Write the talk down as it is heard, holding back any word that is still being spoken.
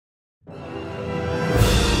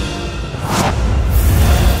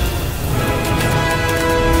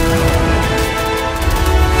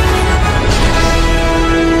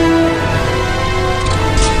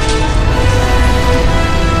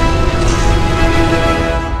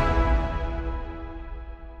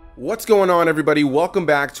What's going on, everybody? Welcome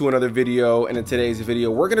back to another video, and in today's video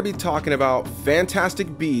we're going to be talking about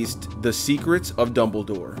Fantastic Beasts: The Secrets of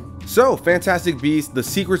Dumbledore. So, Fantastic Beasts: The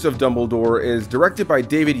Secrets of Dumbledore is directed by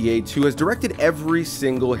David Yates, who has directed every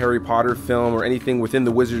single Harry Potter film or anything within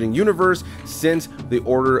the Wizarding universe since The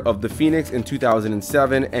Order of the Phoenix in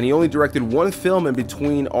 2007, and he only directed one film in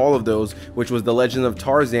between all of those, which was The Legend of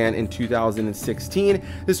Tarzan in 2016.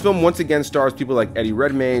 This film once again stars people like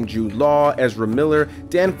Redmayne, Jude, Ezra Miller,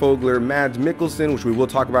 Dan Fogler, Mads Mikkelsen, which we will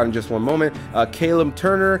talk about in just one moment, Caleb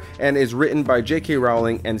Turner, and is written by J.K.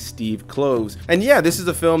 Rowling and Steve Kloves. And yeah, this is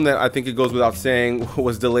a film that I think it goes without saying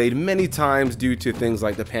was delayed many times due to things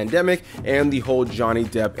like the pandemic and the whole Johnny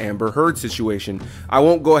Depp Amber Heard situation. I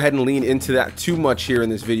won't go ahead and lean into that too much here in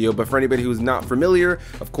this video, but for anybody who's not familiar,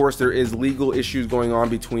 of course there is legal issues going on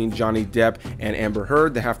between Johnny Depp and Amber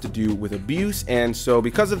Heard that have to do with abuse, and so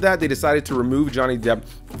because of that they decided to remove Johnny Depp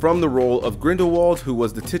from the role of Grindelwald, who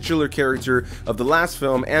was the titular character of the last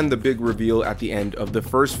film and the big reveal at the end of the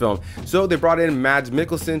first film. So they brought in Mads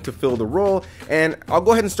Mikkelsen to fill the role, and I'll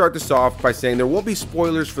go ahead and start this off by saying there won't be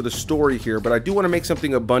spoilers for the story here, but I do want to make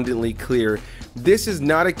something abundantly clear. This is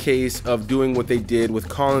not a case of doing what they did with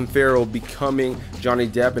Colin Farrell becoming Johnny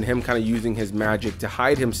Depp and him kind of using his magic to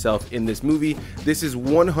hide himself in this movie. This is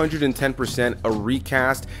 110% a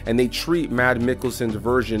recast, and they treat Mads Mikkelsen's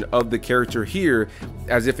version of the character here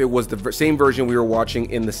as if it was the same version we were watching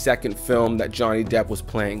in the second film that Johnny Depp was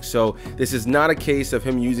playing. So this is not a case of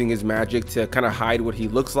him using his magic to kind of hide what he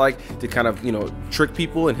looks like, to kind of, you know, trick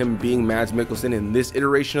people, and him being Mads Mikkelsen in this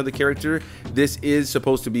iteration of the character. This is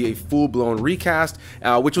supposed to be a full-blown recast,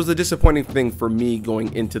 which was a disappointing thing for me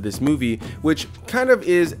going into this movie, which kind of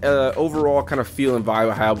is overall kind of feel and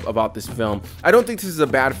vibe I have about this film. I don't think this is a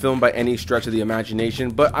bad film by any stretch of the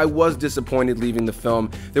imagination, but I was disappointed leaving the film.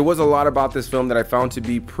 There was a lot about this film that I found to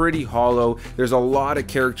be pretty hollow. There's a lot of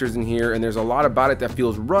characters in here, and there's a lot about it that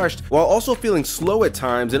feels rushed while also feeling slow at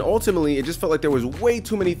times, and ultimately it just felt like there was way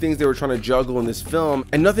too many things they were trying to juggle in this film,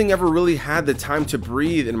 and nothing ever really had the time to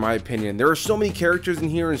breathe, in my opinion. There are so many characters in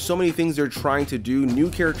here and so many things they're trying to do, new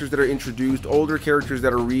characters that are introduced, older characters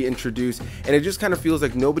that are reintroduced, and it just kind of feels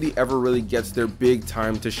like nobody ever really gets their big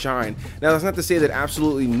time to shine. Now, that's not to say that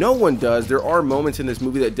absolutely no one does. There are moments in this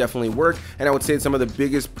movie that definitely work, and I would say some of the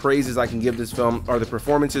biggest praises I can give this film are the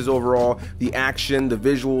performances overall, the action, the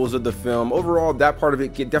visuals of the film. Overall, that part of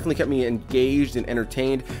it definitely kept me engaged and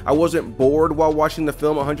entertained. I wasn't bored while watching the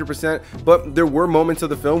film 100%, but there were moments of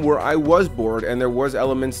the film where I was bored, and there was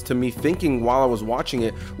elements to me thinking while I was watching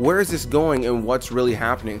it, where is this going and what's really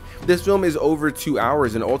happening? This film is over 2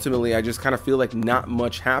 hours, and ultimately I just kind of feel like not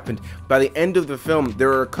much happened. By the end of the film,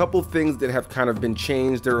 there are a couple things that have kind of been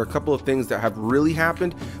changed. There are a couple of things that have really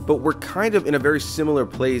happened, but we're kind of in a very similar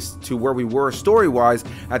place to where we were story-wise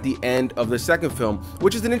at the end of the second film,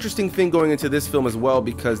 which is an interesting thing going into this film as well,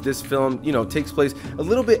 because this film, you know, takes place a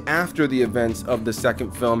little bit after the events of the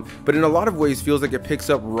second film, but in a lot of ways feels like it picks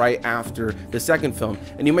up right after the second film.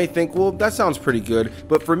 And you may think, well, that sounds pretty good,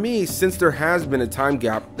 but for me, since there has been a time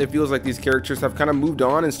gap, it feels like these characters have kind of moved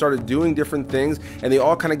on and started doing different things, and they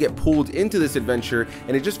all kind of get pulled into this adventure,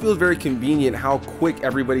 and it just feels very convenient how quick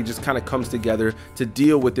everybody just kind of comes together to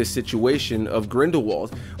deal with this situation of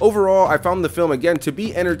Grindelwald. Overall, I found the film again to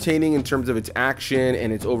be entertaining in terms of its action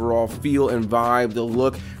and its overall feel and vibe, the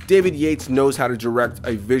look. David Yates knows how to direct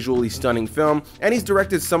a visually stunning film, and he's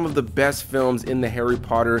directed some of the best films in the Harry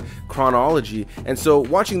Potter chronology. And so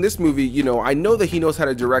watching this movie, you know, I know that he knows how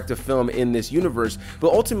to direct a film in this universe,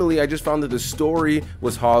 but ultimately I just found that the story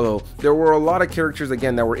was hollow. There were a lot of characters,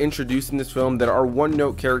 again, that were introduced in this film that are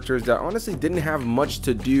one-note characters that honestly didn't have much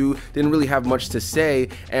to do, didn't really have much to say,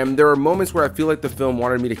 and there are moments where I feel like the film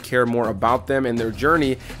wanted me to care more about them and their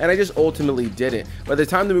journey, and I just ultimately didn't. By the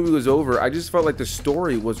time the movie was over, I just felt like the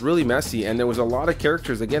story was really messy, and there was a lot of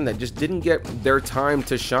characters, again, that just didn't get their time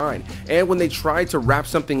to shine. And when they tried to wrap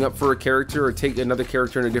something up for a character or take another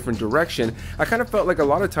character in a different direction, I kind of felt like a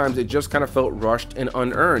lot of times it just kind of felt rushed and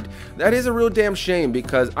unearned. That is a real damn shame,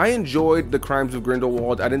 because I enjoyed The Crimes of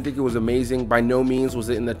Grindelwald. I didn't think it was amazing. By no means was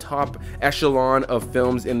it in the top echelon of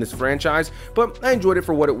films in this franchise, but I enjoyed it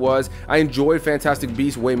for what it was. I enjoyed Fantastic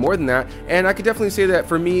Beasts way more than that, and I could definitely say that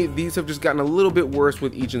for me, these have just gotten a little bit worse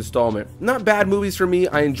with each installment. Not bad movies for me.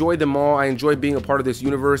 I enjoyed them all. I enjoy being a part of this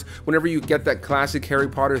universe. Whenever you get that classic Harry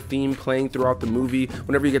Potter theme playing throughout the movie,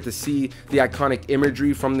 whenever you get to see the iconic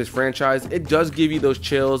imagery from this franchise, it does give you those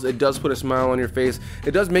chills. It does put a smile on your face.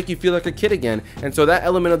 It does make you feel like a kid again. And so that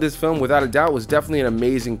element of this film, without a doubt, was definitely an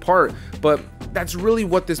amazing part. But that's really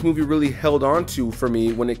what this movie really held on to for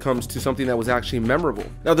me when it comes to something that was actually memorable.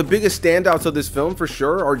 Now, the biggest standouts of this film for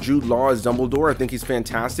sure are Jude Law as Dumbledore. I think he's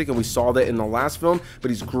fantastic, and we saw that in the last film, but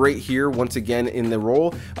he's great here once again in the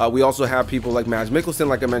role. We also have people like Mads Mikkelsen,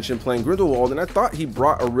 like I mentioned, playing Grindelwald, and I thought he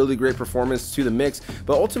brought a really great performance to the mix.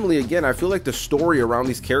 But ultimately, again, I feel like the story around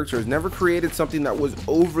these characters never created something that was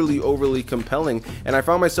overly compelling, and I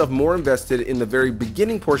found myself more invested in the very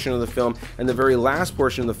beginning portion of the film and the very last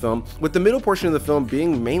portion of the film, with the middle portion of the film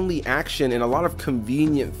being mainly action and a lot of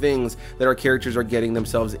convenient things that our characters are getting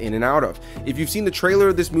themselves in and out of. If you've seen the trailer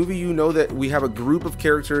of this movie, you know that we have a group of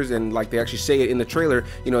characters, and like they actually say it in the trailer,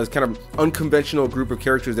 you know, it's kind of unconventional group of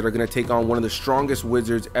characters that are going to take on one of the strongest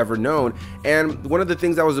wizards ever known. And one of the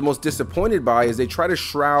things I was the most disappointed by is they try to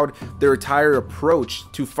shroud their entire approach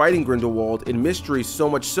to fighting Grindelwald in mystery, so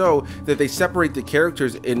much so that they separate the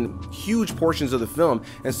characters in huge portions of the film.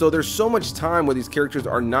 And so there's so much time where these characters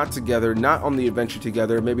are not together, not on the adventure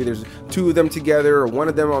together. Maybe there's two of them together or one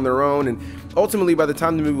of them on their own, and ultimately by the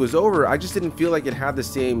time the movie was over, I just didn't feel like it had the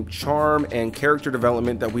same charm and character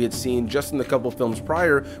development that we had seen just in the couple films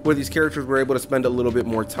prior, where these characters were able to spend a little bit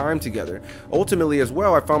more time together. Ultimately as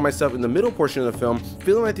well, I found myself in the middle portion of the film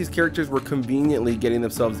feeling like these characters were conveniently getting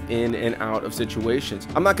themselves in and out of situations.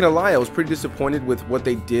 I'm not gonna lie, I was pretty disappointed with what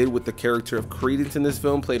they did with the character of Credence in this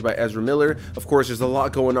film, played by Ezra Miller. Of course, there's a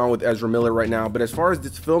lot going on with Ezra Miller right now, but as far as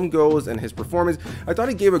this film goes and his performance, I thought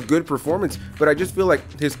he gave a good performance, but I just feel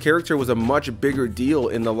like his character was a much bigger deal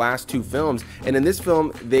in the last two films, and in this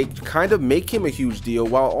film they kind of make him a huge deal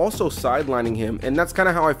while also sidelining him, and that's kind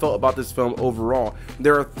of how I felt about this film overall.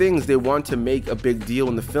 There are things they want to make a big deal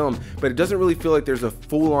in the film, but it doesn't really feel like there's a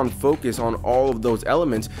full-on focus on all of those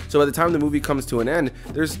elements. So by the time the movie comes to an end,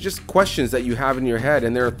 there's just questions that you have in your head,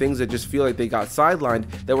 and there are things that just feel like they got sidelined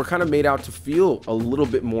that were kind of made out to feel a little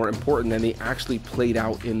bit more important than they actually played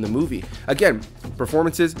out in the movie. Again,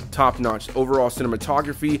 performances top-notch, overall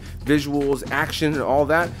cinematography, visuals, action, and all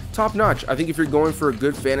that top-notch. I think if you're going for a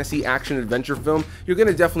good fantasy action adventure film, you're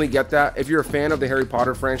gonna definitely get that. If you're a fan of the Harry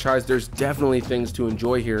Potter franchise, there's definitely things to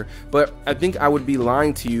enjoy here, but I think I would be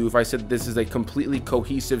lying to you if I said this is a completely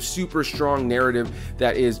cohesive, super strong narrative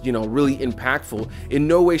that is, you know, really impactful. In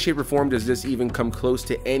no way, shape, or form does this even come close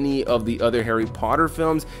to any of the other Harry Potter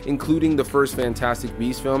films, including the first Fantastic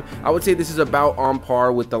Beasts film. I would say this is about on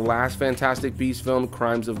par with the last Fantastic Beasts film,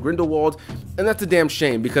 Crimes of Grindelwald, and that's a damn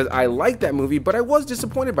shame because I liked that movie, but I was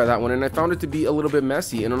disappointed by that one, and I found it to be a little bit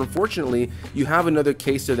messy, and unfortunately, you have another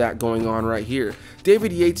case of that going on right here.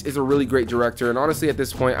 David Yates is a really great director, and honestly at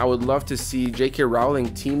this point I would love to see J.K.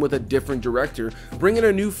 Rowling team with a different director, bring in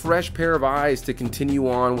a new fresh pair of eyes to continue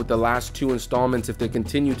on with the last two installments if they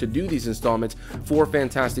continue to do these installments for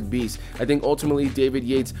Fantastic Beasts. I think ultimately David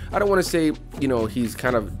Yates, I don't want to say, you know, he's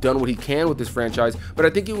kind of done what he can with this franchise, but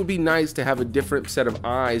I think it would be nice to have a different set of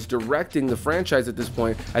eyes directing the franchise at this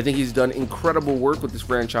point. I think he's done incredible work with this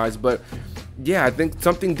franchise, but yeah, I think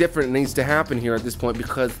something different needs to happen here at this point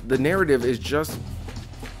because the narrative is just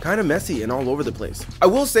kind of messy and all over the place. I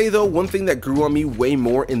will say though, one thing that grew on me way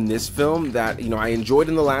more in this film that, you know, I enjoyed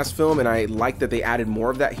in the last film and I like that they added more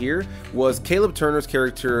of that here was Caleb Turner's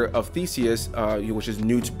character of Theseus, which is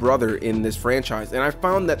Newt's brother in this franchise. And I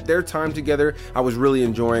found that their time together I was really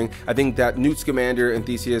enjoying. I think that Newt Scamander and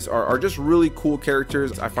Theseus are just really cool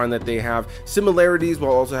characters. I find that they have similarities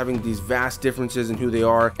while also having these vast differences in who they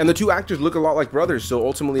are. And the two actors look a lot like brothers, so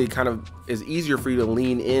ultimately it kind of is easier for you to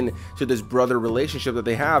lean in to this brother relationship that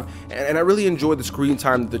they have. And I really enjoyed the screen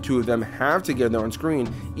time that the two of them have together on screen,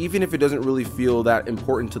 even if it doesn't really feel that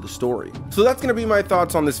important to the story. So that's gonna be my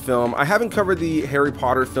thoughts on this film. I haven't covered the Harry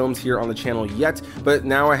Potter films here on the channel yet, but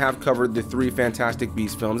now I have covered the three Fantastic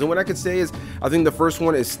Beasts films. And what I could say is, I think the first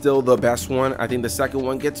one is still the best one. I think the second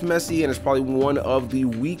one gets messy and it's probably one of the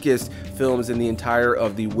weakest films in the entire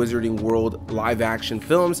of the Wizarding World live action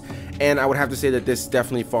films. And I would have to say that this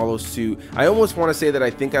definitely follows suit. I almost want to say that I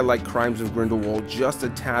think I like Crimes of Grindelwald just a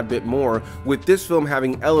tad bit more, with this film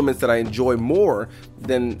having elements that I enjoy more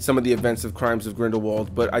than some of the events of Crimes of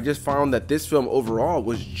Grindelwald, but I just found that this film overall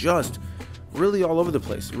was just really all over the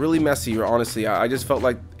place, really messy. Or honestly, I just felt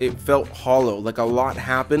like it felt hollow, like a lot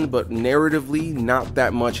happened, but narratively not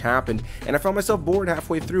that much happened, and I found myself bored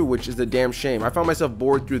halfway through, which is a damn shame. I found myself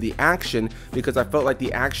bored through the action because I felt like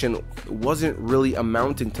the action wasn't really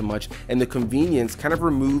amounting to much, and the convenience kind of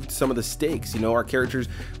removed some of the stakes. You know, our characters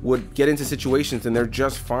would get into situations and they're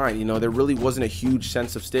just fine. You know, there really wasn't a huge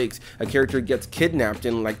sense of stakes. A character gets kidnapped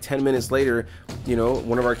and like 10 minutes later, you know,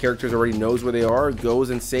 one of our characters already knows where they are, goes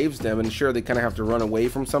and saves them, and sure, they they kind of have to run away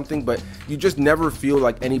from something, but you just never feel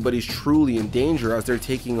like anybody's truly in danger as they're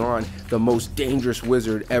taking on the most dangerous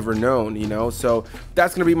wizard ever known, you know? So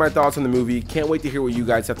that's gonna be my thoughts on the movie. Can't wait to hear what you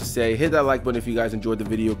guys have to say. Hit that like button if you guys enjoyed the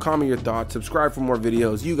video, comment your thoughts, subscribe for more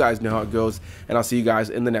videos. You guys know how it goes, and I'll see you guys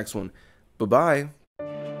in the next one. Bye-bye.